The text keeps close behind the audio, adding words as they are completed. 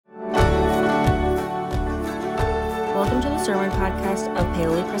sermon podcast of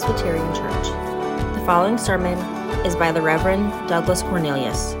Paoli Presbyterian Church. The following sermon is by the Reverend Douglas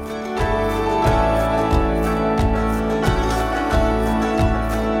Cornelius.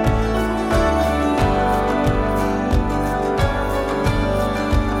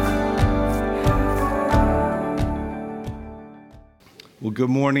 Well, good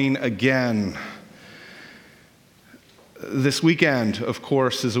morning again. This weekend, of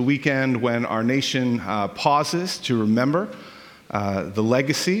course, is a weekend when our nation pauses to remember the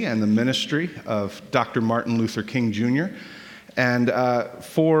legacy and the ministry of Dr. Martin Luther King Jr. And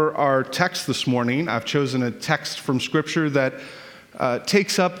for our text this morning, I've chosen a text from Scripture that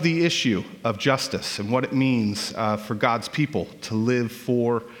takes up the issue of justice and what it means for God's people to live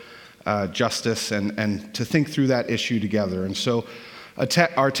for justice and to think through that issue together. And so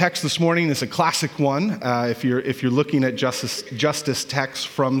our text this morning is a classic one. If you're looking at justice texts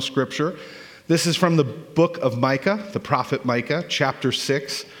from Scripture, this is from the book of Micah, the prophet Micah, chapter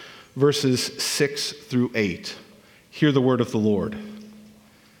 6, verses 6 through 8. Hear the word of the Lord.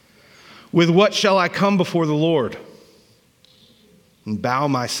 With what shall I come before the Lord and bow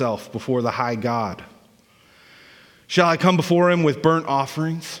myself before the high God? Shall I come before him with burnt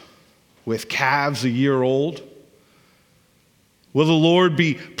offerings, with calves a year old? Will the Lord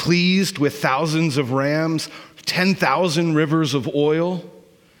be pleased with thousands of rams, 10,000 rivers of oil?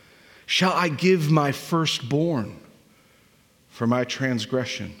 Shall I give my firstborn for my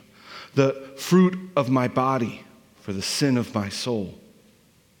transgression, the fruit of my body for the sin of my soul?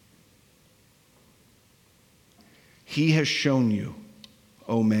 He has shown you,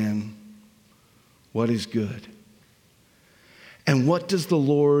 O man, what is good. And what does the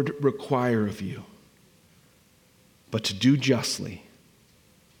Lord require of you? But to do justly,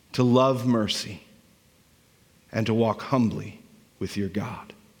 to love mercy, and to walk humbly with your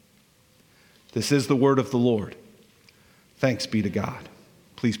God. This is the word of the Lord. Thanks be to God.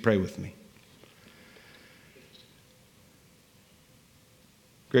 Please pray with me.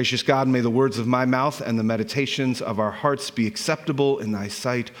 Gracious God, may the words of my mouth and the meditations of our hearts be acceptable in thy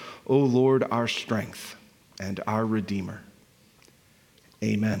sight, O Lord, our strength and our Redeemer.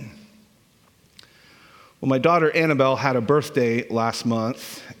 Amen. Well, my daughter Annabelle had a birthday last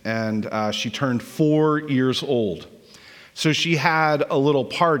month, and she turned 4 years old. So she had a little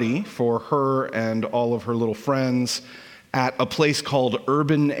party for her and all of her little friends at a place called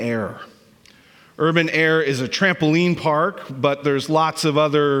Urban Air. Urban Air is a trampoline park, but there's lots of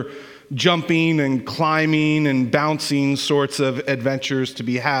other jumping and climbing and bouncing sorts of adventures to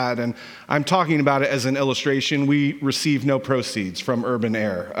be had. And I'm talking about it as an illustration. We receive no proceeds from Urban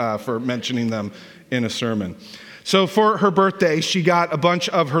Air for mentioning them in a sermon. So for her birthday, she got a bunch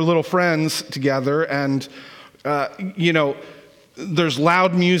of her little friends together, and there's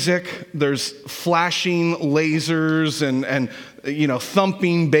loud music, there's flashing lasers and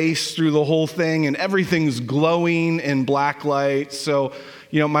thumping bass through the whole thing, and everything's glowing in black light. So,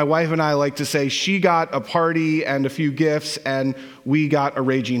 my wife and I like to say she got a party and a few gifts, and we got a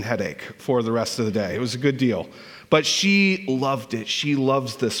raging headache for the rest of the day. It was a good deal. But she loved it. She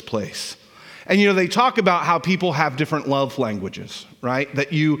loves this place. And they talk about how people have different love languages, right?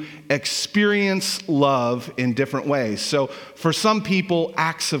 That you experience love in different ways. So for some people,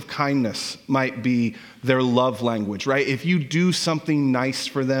 acts of kindness might be their love language, right? If you do something nice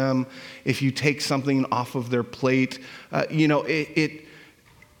for them, if you take something off of their plate, it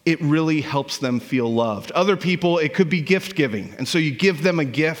really helps them feel loved. Other people, it could be gift giving. And so you give them a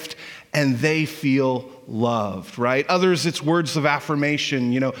gift and they feel loved, right? Others, it's words of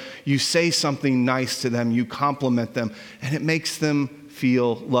affirmation. You say something nice to them, you compliment them, and it makes them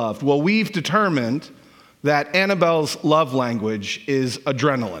feel loved. Well, we've determined that Annabelle's love language is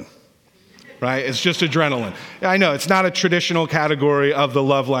adrenaline, right? It's just adrenaline. I know it's not a traditional category of the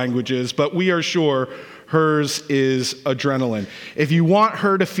love languages, but we are sure hers is adrenaline. If you want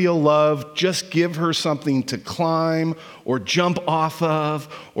her to feel loved, just give her something to climb or jump off of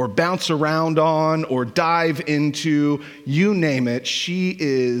or bounce around on or dive into. You name it, she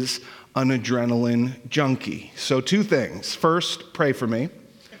is an adrenaline junkie. So 2 things. First, pray for me,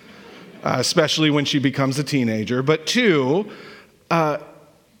 especially when she becomes a teenager. But 2,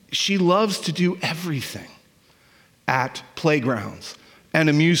 she loves to do everything at playgrounds and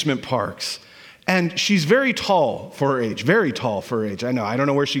amusement parks. And she's very tall for her age, very tall for her age. I know, I don't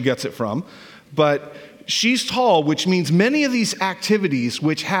know where she gets it from, but she's tall, which means many of these activities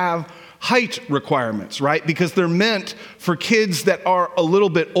which have height requirements, right? Because they're meant for kids that are a little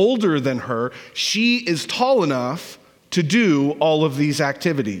bit older than her. She is tall enough to do all of these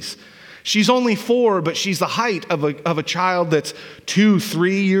activities. She's only 4, but she's the height of a child that's 2,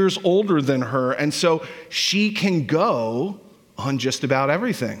 3 years older than her. And so she can go on just about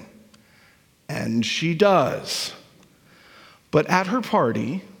everything. And she does. But at her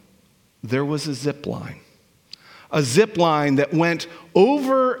party, there was a zip line. A zip line that went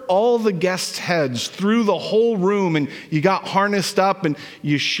over all the guests' heads, through the whole room, and you got harnessed up and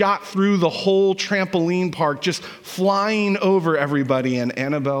you shot through the whole trampoline park, just flying over everybody. And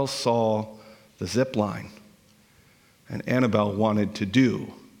Annabelle saw the zip line. And Annabelle wanted to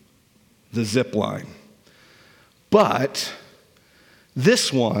do the zip line. But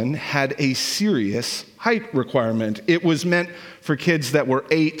this one had a serious height requirement. It was meant for kids that were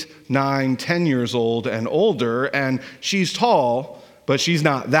 8, 9, 10 years old and older, and she's tall, but she's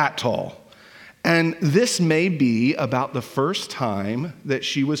not that tall. And this may be about the first time that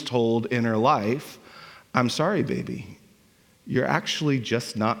she was told in her life, I'm sorry, baby, you're actually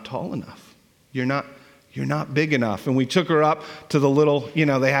just not tall enough. You're not big enough. And we took her up to the little,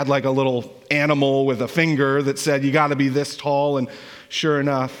 they had like a little animal with a finger that said, you got to be this tall. And sure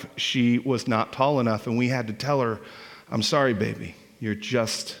enough, she was not tall enough. And we had to tell her, I'm sorry, baby, you're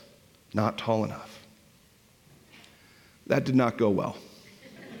just not tall enough. That did not go well.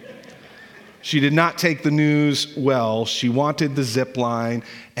 She did not take the news well. She wanted the zip line,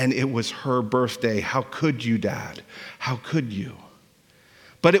 and it was her birthday. How could you, Dad? How could you?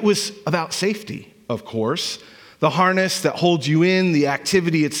 But it was about safety, of course. The harness that holds you in, the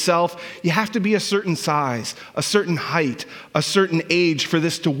activity itself, you have to be a certain size, a certain height, a certain age for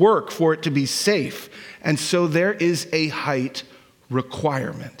this to work, for it to be safe. And so there is a height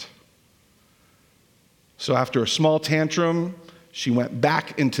requirement. So after a small tantrum, she went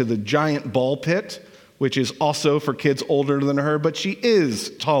back into the giant ball pit, which is also for kids older than her, but she is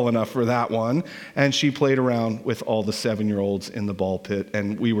tall enough for that one. And she played around with all the 7-year-olds in the ball pit,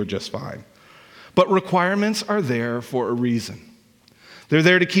 and we were just fine. But requirements are there for a reason. They're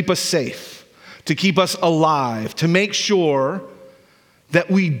there to keep us safe, to keep us alive, to make sure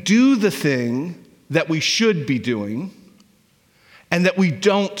that we do the thing that we should be doing, and that we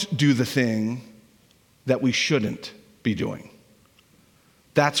don't do the thing that we shouldn't be doing.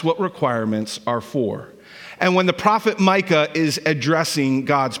 That's what requirements are for. And when the prophet Micah is addressing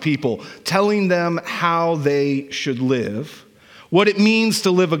God's people, telling them how they should live, what it means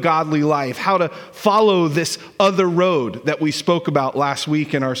to live a godly life, how to follow this other road that we spoke about last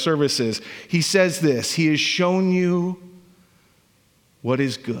week in our services, he says this: He has shown you what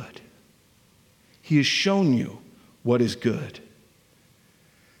is good. He has shown you what is good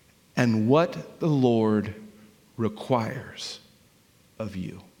and what the Lord requires of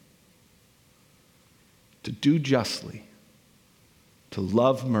you. To do justly, to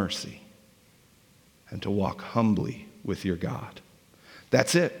love mercy, and to walk humbly with your God.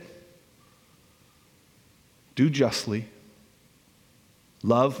 That's it. Do justly,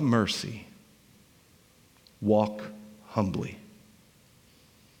 love mercy, walk humbly.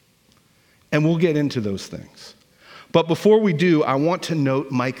 And we'll get into those things. But before we do, I want to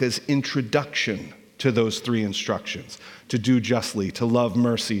note Micah's introduction to those 3 instructions: to do justly, to love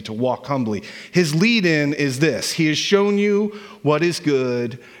mercy, to walk humbly. His lead-in is this: He has shown you what is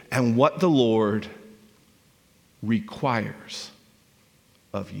good and what the Lord requires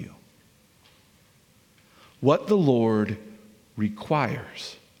of you. What the Lord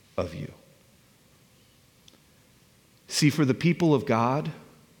requires of you. See, for the people of God,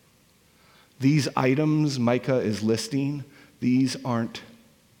 these items Micah is listing, these aren't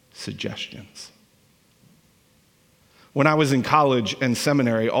suggestions. When I was in college and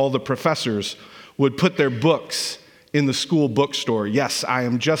seminary, all the professors would put their books in the school bookstore. Yes, I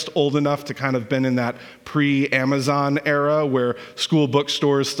am just old enough to kind of been in that pre-Amazon era where school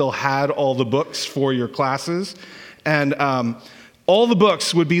bookstores still had all the books for your classes. And all the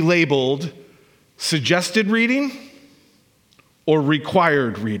books would be labeled suggested reading or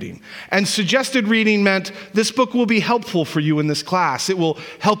required reading. And suggested reading meant this book will be helpful for you in this class. It will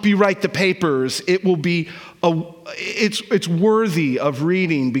help you write the papers. It will be it's worthy of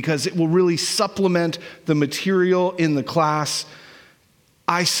reading because it will really supplement the material in the class.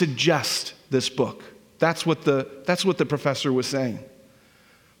 I suggest this book. That's what the professor was saying.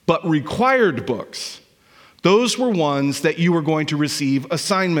 But required books, those were ones that you were going to receive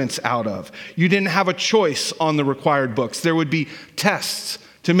assignments out of. You didn't have a choice on the required books. There would be tests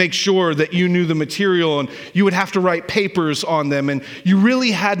to make sure that you knew the material, and you would have to write papers on them, and you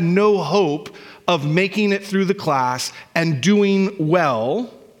really had no hope of making it through the class and doing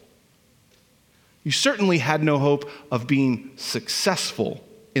well. You certainly had no hope of being successful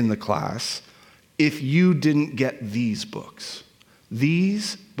in the class if you didn't get these books.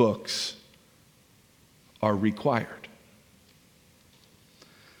 These books are required.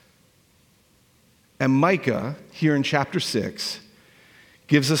 And Micah, here in chapter 6,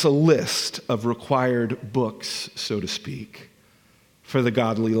 gives us a list of required books, so to speak, for the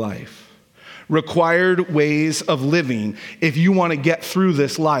godly life. Required ways of living if you want to get through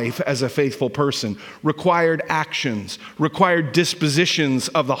this life as a faithful person. Required actions, required dispositions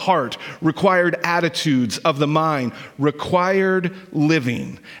of the heart, required attitudes of the mind, required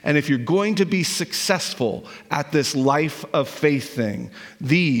living. And if you're going to be successful at this life of faith thing,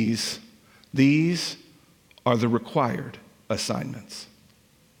 these are the required assignments.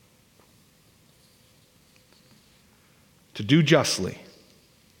 To do justly,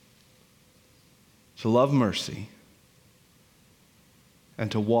 to love mercy,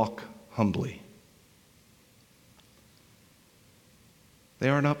 and to walk humbly. They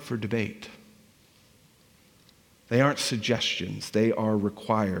aren't up for debate. They aren't suggestions. They are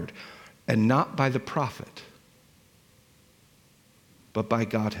required, and not by the prophet, but by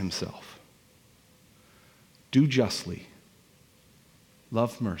God himself. Do justly,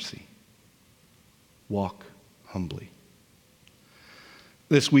 love mercy, walk humbly.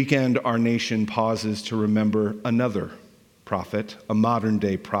 This weekend, our nation pauses to remember another prophet, a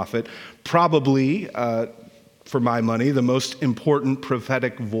modern-day prophet, probably, for my money, the most important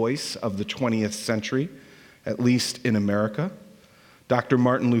prophetic voice of the 20th century, at least in America, Dr.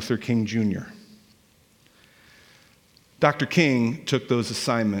 Martin Luther King Jr. Dr. King took those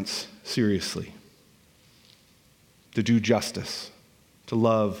assignments seriously. To do justice, to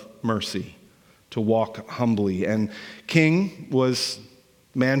love mercy, to walk humbly. And King was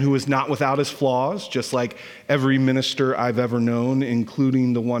man who was not without his flaws, just like every minister I've ever known,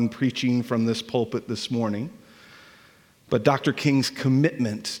 including the one preaching from this pulpit this morning. But Dr. King's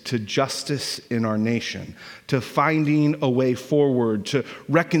commitment to justice in our nation, to finding a way forward, to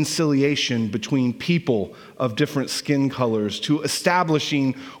reconciliation between people of different skin colors, to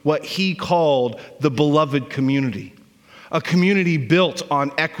establishing what he called the beloved community, a community built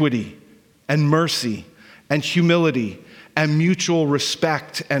on equity and mercy and humility and mutual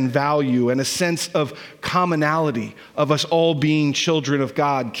respect and value and a sense of commonality of us all being children of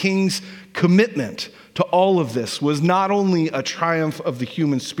God. King's commitment to all of this was not only a triumph of the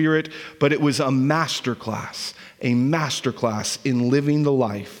human spirit, but it was a masterclass in living the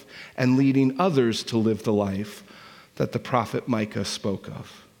life and leading others to live the life that the prophet Micah spoke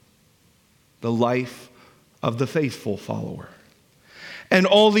of. The life of the faithful follower. And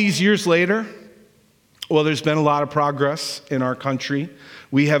all these years later, well, there's been a lot of progress in our country.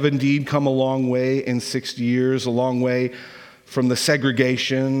 We have indeed come a long way in 60 years, a long way from the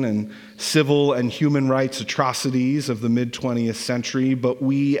segregation and civil and human rights atrocities of the mid-20th century. But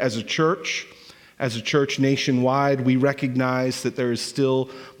we as a church nationwide, we recognize that there is still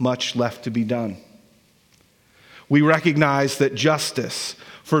much left to be done. We recognize that justice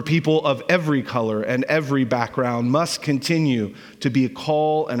for people of every color and every background must continue to be a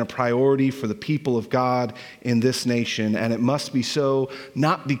call and a priority for the people of God in this nation. And it must be so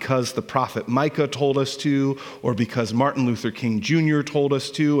not because the prophet Micah told us to, or because Martin Luther King Jr. told us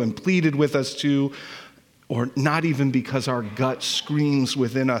to and pleaded with us to, or not even because our gut screams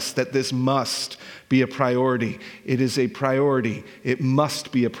within us that this must be a priority. It is a priority. It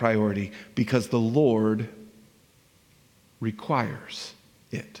must be a priority because the Lord requires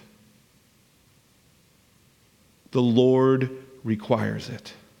it. The Lord requires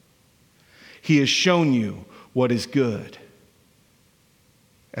it. He has shown you what is good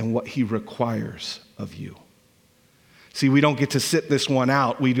and what he requires of you. See, we don't get to sit this one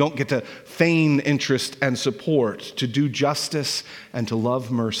out. We don't get to feign interest and support. To do justice and to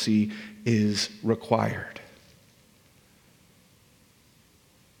love mercy is required.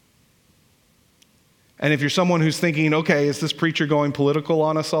 And if you're someone who's thinking, okay, is this preacher going political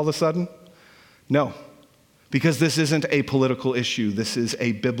on us all of a sudden? No, because this isn't a political issue. This is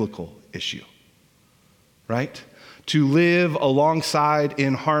a biblical issue, right? To live alongside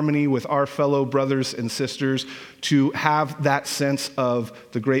in harmony with our fellow brothers and sisters, to have that sense of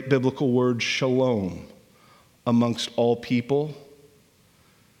the great biblical word shalom amongst all people,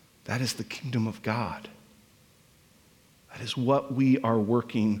 that is the kingdom of God. That is what we are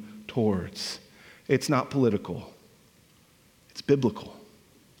working towards. It's not political. It's biblical.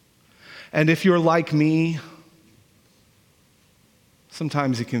 And if you're like me,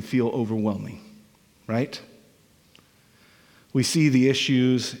 sometimes it can feel overwhelming, right? We see the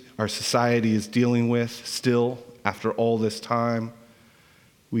issues our society is dealing with still after all this time.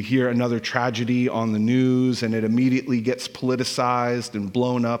 We hear another tragedy on the news and it immediately gets politicized and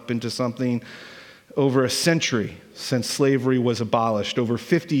blown up into something over a century since slavery was abolished, over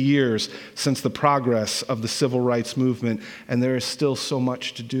 50 years since the progress of the civil rights movement, and there is still so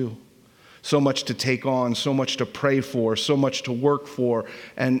much to do, so much to take on, so much to pray for, so much to work for.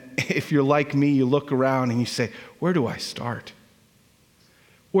 And if you're like me, you look around and you say, where do I start?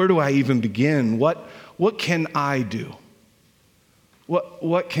 Where do I even begin? What can I do?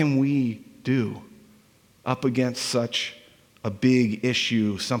 What can we do up against such a big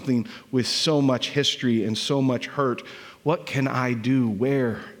issue, something with so much history and so much hurt? What can I do?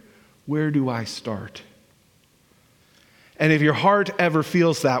 Where do I start? And if your heart ever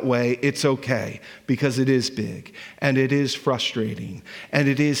feels that way, it's okay, because it is big, and it is frustrating, and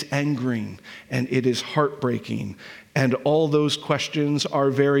it is angering, and it is heartbreaking, and all those questions are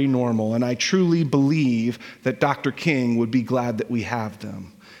very normal. And I truly believe that Dr. King would be glad that we have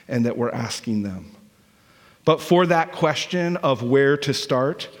them and that we're asking them. But for that question of where to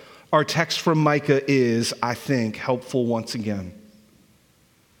start, our text from Micah is, I think, helpful once again.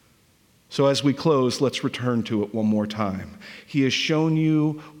 So as we close, let's return to it one more time. He has shown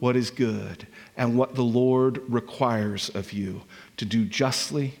you what is good and what the Lord requires of you: to do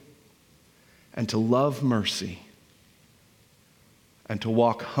justly and to love mercy and to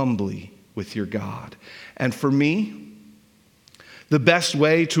walk humbly with your God. And for me, the best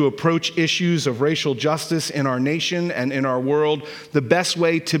way to approach issues of racial justice in our nation and in our world, the best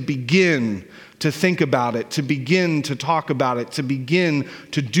way to begin to think about it, to begin to talk about it, to begin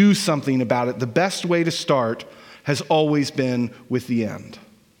to do something about it, the best way to start has always been with the end.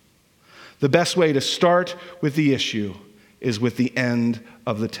 The best way to start with the issue is with the end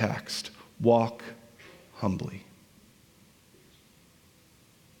of the text. Walk humbly.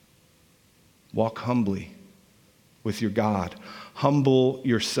 Walk humbly with your God. Humble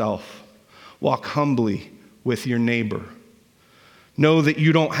yourself. Walk humbly with your neighbor. Know that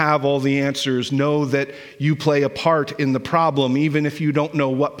you don't have all the answers. Know that you play a part in the problem, even if you don't know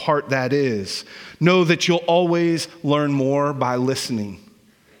what part that is. Know that you'll always learn more by listening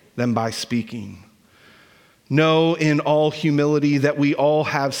than by speaking. Know in all humility that we all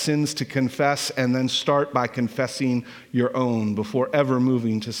have sins to confess, and then start by confessing your own before ever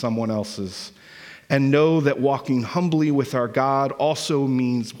moving to someone else's. And know that walking humbly with our God also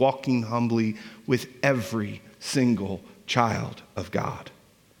means walking humbly with every single child of God.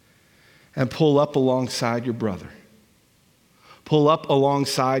 And pull up alongside your brother. Pull up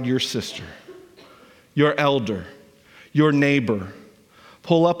alongside your sister, your elder, your neighbor.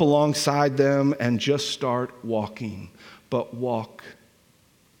 Pull up alongside them and just start walking, but walk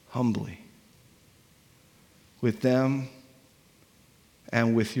humbly with them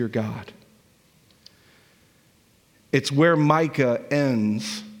and with your God. It's where Micah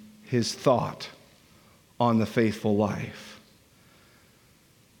ends his thought on the faithful life.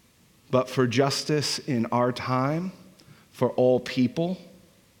 But for justice in our time, for all people,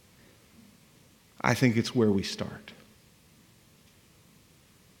 I think it's where we start.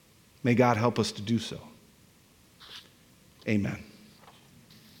 May God help us to do so. Amen.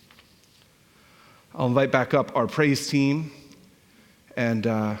 I'll invite back up our praise team, and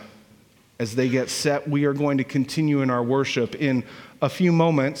as they get set, we are going to continue in our worship. In a few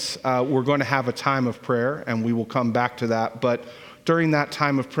moments, we're going to have a time of prayer, and we will come back to that. But during that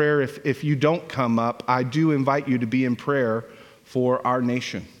time of prayer, if you don't come up, I do invite you to be in prayer for our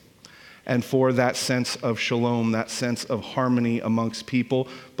nation and for that sense of shalom, that sense of harmony amongst people.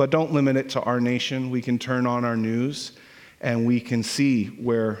 But don't limit it to our nation. We can turn on our news, and we can see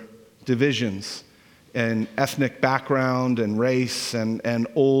where divisions and ethnic background and race and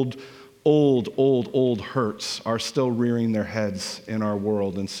old hurts are still rearing their heads in our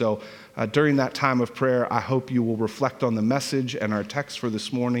world. And so during that time of prayer, I hope you will reflect on the message and our text for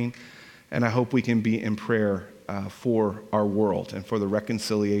this morning, and I hope we can be in prayer for our world and for the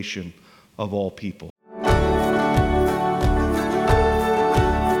reconciliation of all people.